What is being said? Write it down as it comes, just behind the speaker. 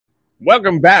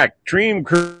Welcome back. Dream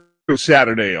Cruise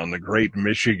Saturday on the Great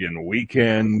Michigan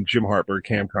Weekend. Jim Harper,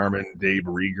 Cam Carmen, Dave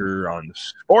Rieger on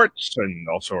sports, and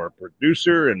also our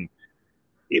producer. And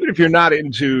even if you're not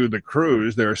into the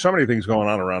cruise, there are so many things going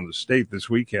on around the state this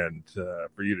weekend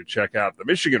for you to check out. The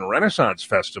Michigan Renaissance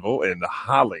Festival in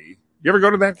Holly. You ever go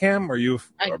to that, Cam? Are you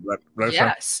I a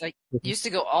Renaissance? Yes, I used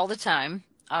to go all the time.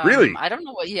 Really? I don't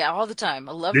know what, yeah, all the time.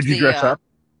 I Did loved you dress up?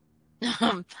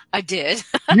 I did.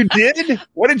 You did?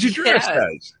 What did you dress Yeah,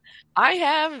 as?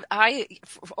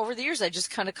 over the years, I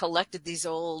just kind of collected these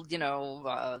old,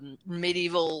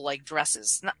 medieval like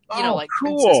dresses, not, Oh, like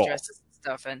princess cool. dresses and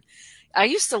stuff. And I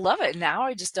used to love it. Now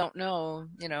I just don't know,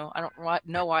 I don't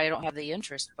know why I don't have the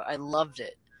interest, but I loved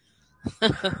it.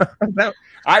 That,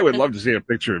 I would love to see a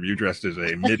picture of you dressed as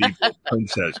a medieval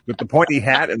princess with the pointy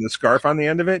hat and the scarf on the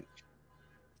end of it.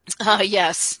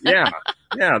 Yes. Yeah,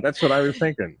 yeah, that's what I was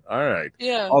thinking. All right.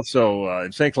 Yeah. Also,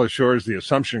 in St. Clair Shores, the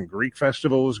Assumption Greek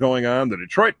Festival is going on. The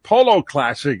Detroit Polo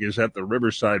Classic is at the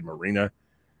Riverside Marina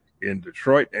in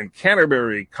Detroit, and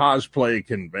Canterbury Cosplay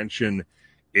Convention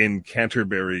in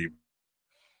Canterbury.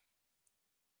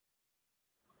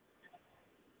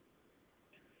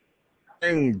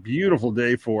 Beautiful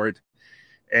day for it.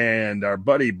 And our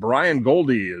buddy Bryan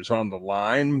Guldi is on the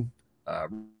line,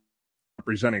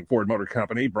 representing Ford Motor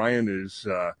Company. Bryan is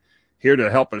here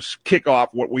to help us kick off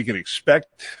what we can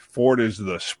expect. Ford is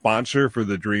the sponsor for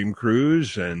the Dream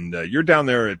Cruise, and you're down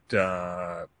there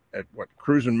at what,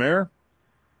 Cruise and Mare?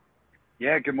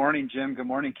 Yeah, good morning, Jim. Good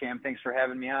morning, Cam. Thanks for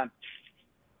having me on.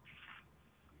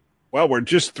 Well, we're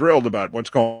just thrilled about what's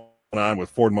going on with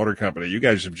Ford Motor Company. You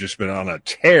guys have just been on a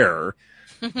tear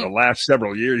the last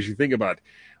several years. You think about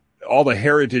all the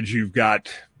heritage you've got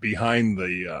behind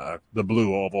the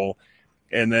blue oval.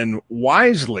 And then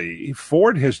wisely,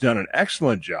 Ford has done an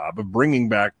excellent job of bringing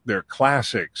back their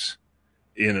classics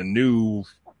in a new,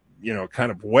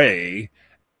 kind of way,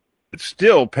 but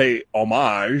still pay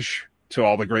homage to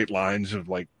all the great lines of,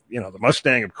 like, the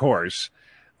Mustang, of course.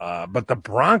 But the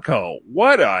Bronco,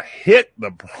 what a hit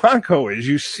the Bronco is.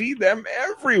 You see them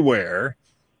everywhere.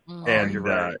 And You're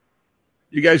right.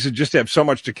 you guys just have so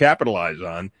much to capitalize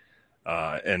on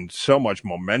and so much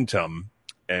momentum.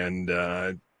 And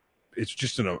it's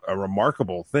just a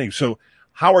remarkable thing. So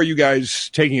how are you guys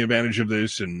taking advantage of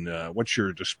this, and what's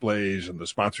your displays and the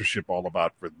sponsorship all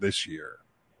about for this year?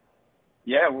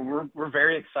 Yeah, well, we're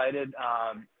very excited.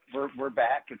 We're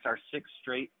back. It's our sixth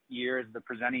straight year as the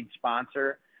presenting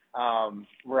sponsor.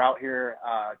 We're out here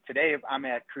today. I'm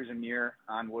at Cruise and Muir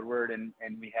on Woodward, and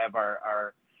we have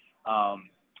our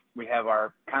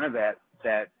kind of that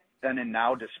then and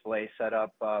now display set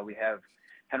up. We have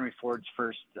Henry Ford's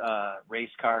first race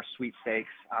car, Sweepstakes,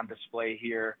 on display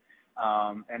here.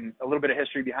 And a little bit of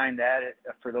history behind that,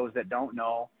 for those that don't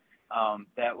know,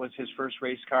 that was his first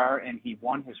race car, and he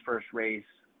won his first race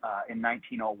in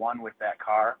 1901 with that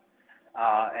car.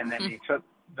 And then he took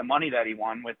the money that he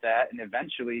won with that and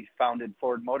eventually founded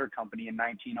Ford Motor Company in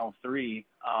 1903.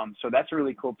 So that's a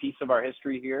really cool piece of our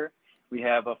history here. We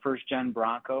have a first-gen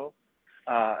Bronco,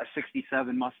 a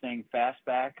 67 Mustang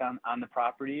Fastback on the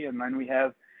property. And then we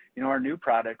have, our new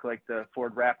product like the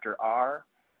Ford Raptor R,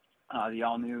 the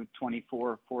all-new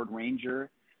 24 Ford Ranger.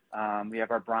 We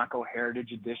have our Bronco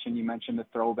Heritage Edition. You mentioned the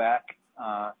throwback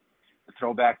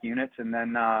units. And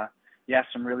then,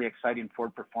 some really exciting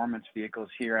Ford performance vehicles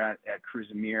here at Cruise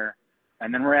and Muir.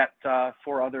 And then we're at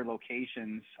 4 other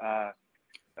locations.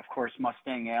 Of course,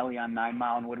 Mustang Alley on 9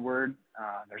 Mile and Woodward.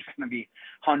 There's going to be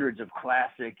hundreds of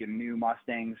classic and new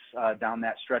Mustangs down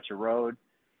that stretch of road.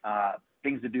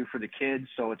 Things to do for the kids,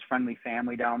 so it's friendly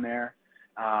family down there.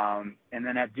 And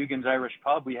then at Dugan's Irish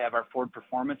Pub, we have our Ford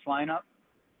Performance lineup.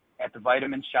 At the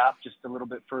Vitamin Shop, just a little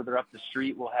bit further up the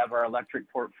street, we'll have our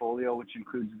electric portfolio, which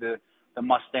includes the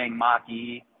Mustang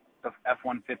Mach-E, the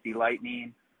F-150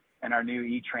 Lightning, and our new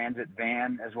E-Transit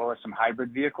van, as well as some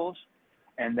hybrid vehicles.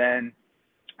 And then,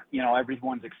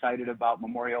 everyone's excited about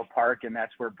Memorial Park, and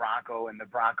that's where Bronco and the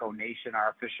Bronco Nation, our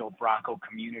official Bronco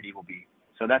community, will be.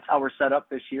 So that's how we're set up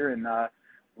this year, and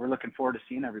we're looking forward to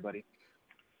seeing everybody.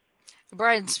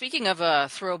 Bryan, speaking of a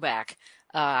throwback,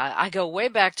 I go way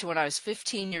back to when I was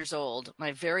 15 years old.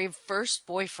 My very first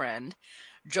boyfriend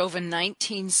drove a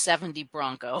 1970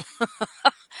 Bronco,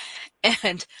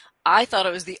 and I thought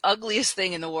it was the ugliest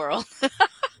thing in the world. Oh,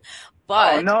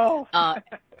 But no.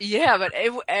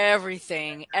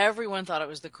 everyone thought it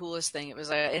was the coolest thing.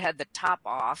 It had the top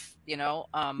off, Yeah.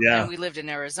 and we lived in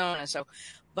Arizona,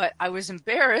 but I was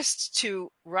embarrassed to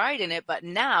ride in it. But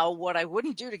now, what I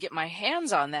wouldn't do to get my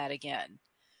hands on that again.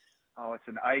 Oh, it's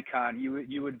an icon.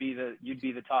 You'd be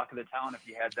the talk of the town if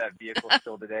you had that vehicle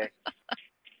still today.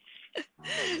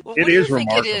 Well, It what do you is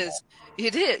think it remarkable. is?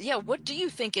 It is, yeah. What do you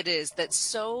think it is that's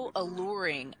so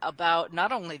alluring about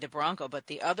not only the Bronco but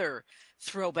the other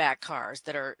throwback cars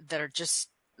that are just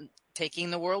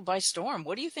taking the world by storm?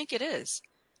 What do you think it is?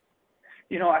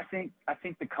 I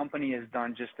think the company has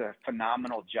done just a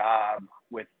phenomenal job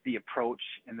with the approach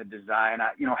and the design.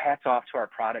 Hats off to our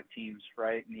product teams,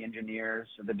 right, and the engineers,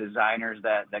 the designers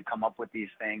that come up with these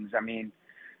things. I mean,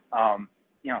 um,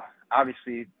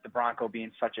 obviously the Bronco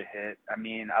being such a hit. I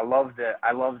mean, I love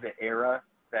the era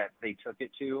that they took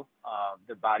it to,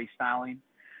 the body styling,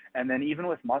 and then even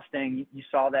with Mustang, you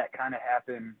saw that kind of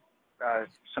happen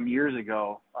some years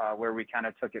ago, where we kind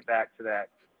of took it back to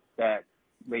that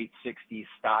late 60s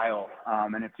style,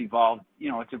 and it's evolved.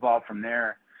 It's evolved from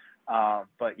there.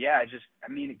 But yeah,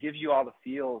 it gives you all the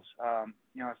feels. I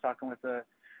was talking with a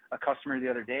customer the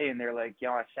other day, and they're like,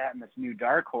 I sat in this new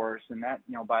Dark Horse, and that,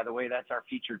 by the way, that's our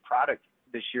featured product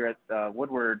this year at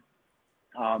Woodward.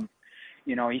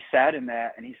 He sat in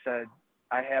that, and he said,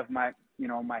 I have my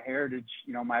heritage,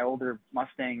 my older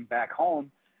Mustang back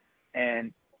home,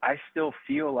 and I still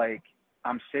feel like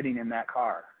I'm sitting in that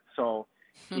car. So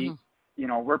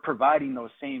we're providing those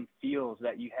same feels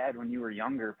that you had when you were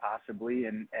younger, possibly.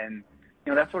 And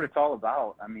that's what it's all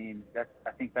about. I mean,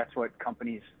 I think that's what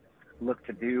companies look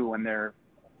to do when they're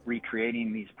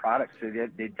recreating these products.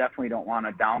 They definitely don't want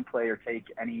to downplay or take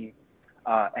any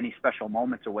special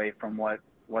moments away from what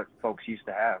folks used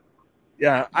to have.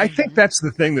 Yeah, I think that's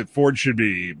the thing that Ford should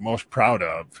be most proud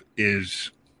of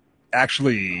is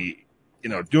actually,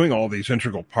 doing all these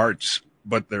integral parts,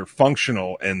 but they're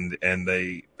functional and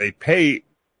they pay,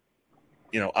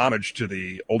 homage to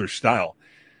the older style.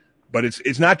 But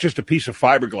it's not just a piece of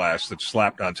fiberglass that's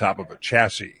slapped on top of a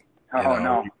chassis.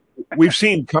 No. We've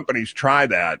seen companies try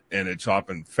that and it's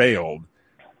often failed.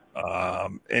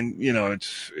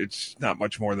 It's not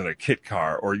much more than a kit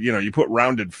car, or you put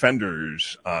rounded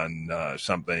fenders on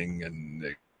something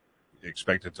and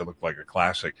expect it to look like a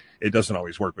classic. It doesn't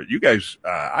always work. But you guys,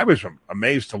 I was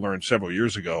amazed to learn several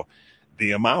years ago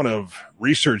the amount of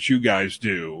research you guys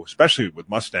do, especially with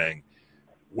Mustang,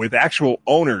 with actual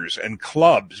owners and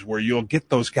clubs where you'll get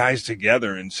those guys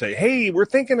together and say, hey, we're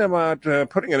thinking about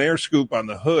putting an air scoop on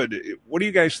the hood. What do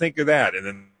you guys think of that? And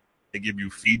then they give you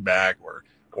feedback, or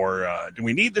do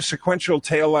we need the sequential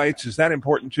taillights? Is that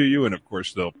important to you? And of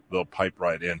course they'll pipe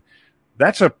right in.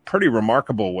 That's a pretty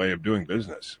remarkable way of doing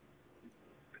business.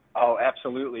 Oh,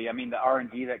 absolutely. I mean, the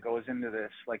R&D that goes into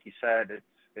this, like you said,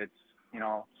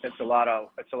 it's a lot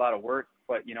of work,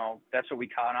 but that's what we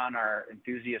count on our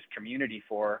enthusiast community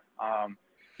for.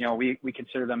 We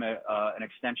consider them an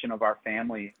extension of our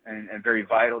family and very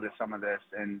vital to some of this.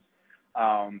 And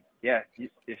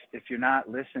if you're not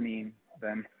listening,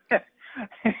 then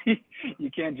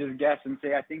you can't just guess and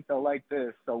say, I think they'll like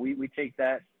this. So we take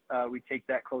that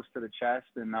close to the chest.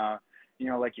 And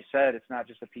like you said, it's not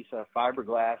just a piece of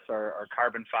fiberglass or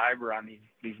carbon fiber on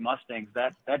these Mustangs.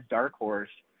 That Dark Horse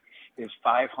is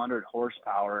 500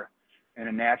 horsepower and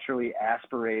a naturally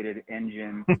aspirated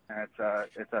engine. It's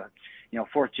a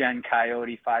fourth gen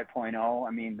Coyote 5.0.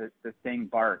 I mean, the thing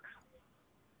barks.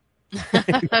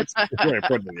 That's the way of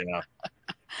putting it, yeah.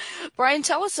 Bryan,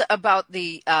 tell us about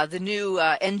the new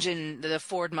engine, the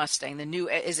Ford Mustang. The new,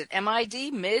 is it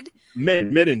MID mid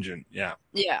Mid-engine, yeah.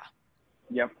 Yeah.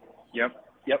 Yep.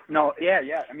 No,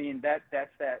 yeah. I mean, that's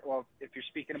that. Well, if you're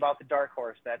speaking about the Dark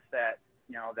Horse, that's that.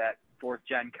 That fourth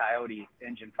gen Coyote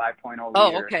engine 5.0 liter.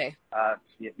 Oh, okay.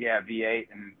 V8,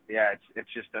 and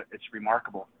it's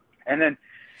remarkable. And then,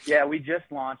 we just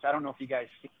launched. I don't know if you guys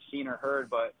seen or heard,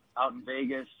 but out in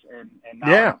Vegas and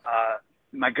now,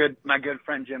 my good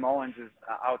friend Jim Owens is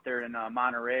out there in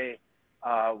Monterey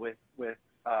with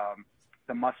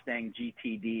the Mustang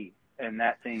GTD, and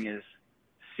that thing is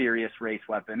serious race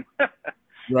weapon.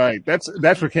 Right. That's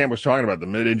what Cam was talking about, the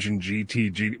mid-engine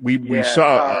GT. We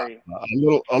saw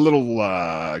a little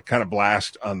kind of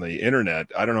blast on the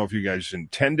internet. I don't know if you guys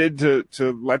intended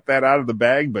to let that out of the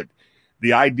bag, but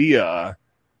the idea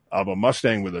of a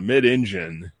Mustang with a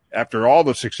mid-engine, after all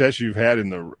the success you've had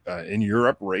in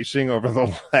Europe racing over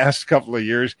the last couple of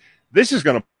years, this is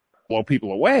going to blow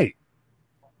people away.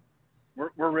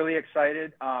 We're really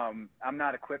excited. I'm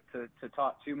not equipped to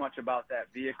talk too much about that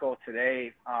vehicle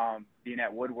today, being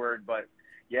at Woodward, but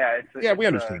we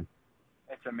understand.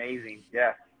 It's amazing.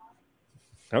 Yeah.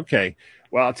 Okay.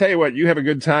 Well, I'll tell you what, you have a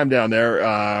good time down there.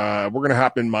 We're going to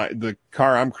hop in the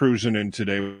car I'm cruising in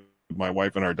today with my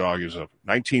wife and our dog is a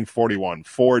 1941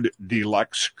 Ford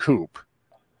Deluxe Coupe,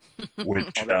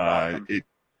 which,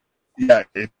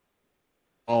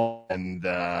 awesome.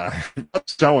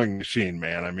 Sewing machine,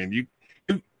 man. I mean,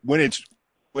 when you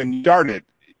start it,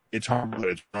 it's hard that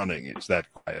it's running. It's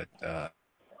that quiet.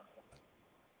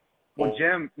 Well,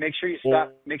 Jim, make sure you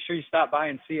stop by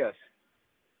and see us.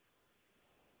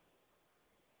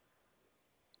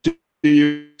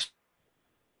 You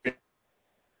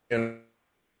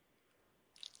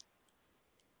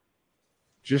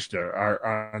just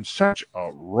are on such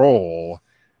a roll,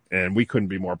 and we couldn't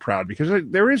be more proud because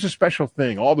there is a special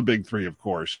thing. All the big three, of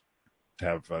course,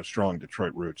 have strong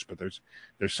Detroit roots, but there's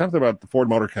something about the Ford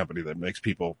Motor Company that makes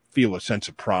people feel a sense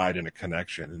of pride and a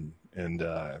connection, and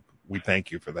we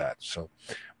thank you for that. So,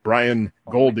 Bryan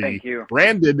Guldi,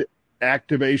 branded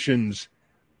activations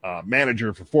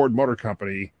manager for Ford Motor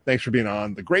Company, thanks for being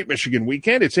on the Great Michigan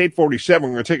Weekend. It's 8:47.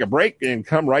 We're going to take a break and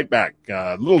come right back.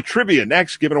 A little trivia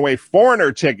next, giving away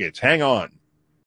Foreigner tickets. Hang on.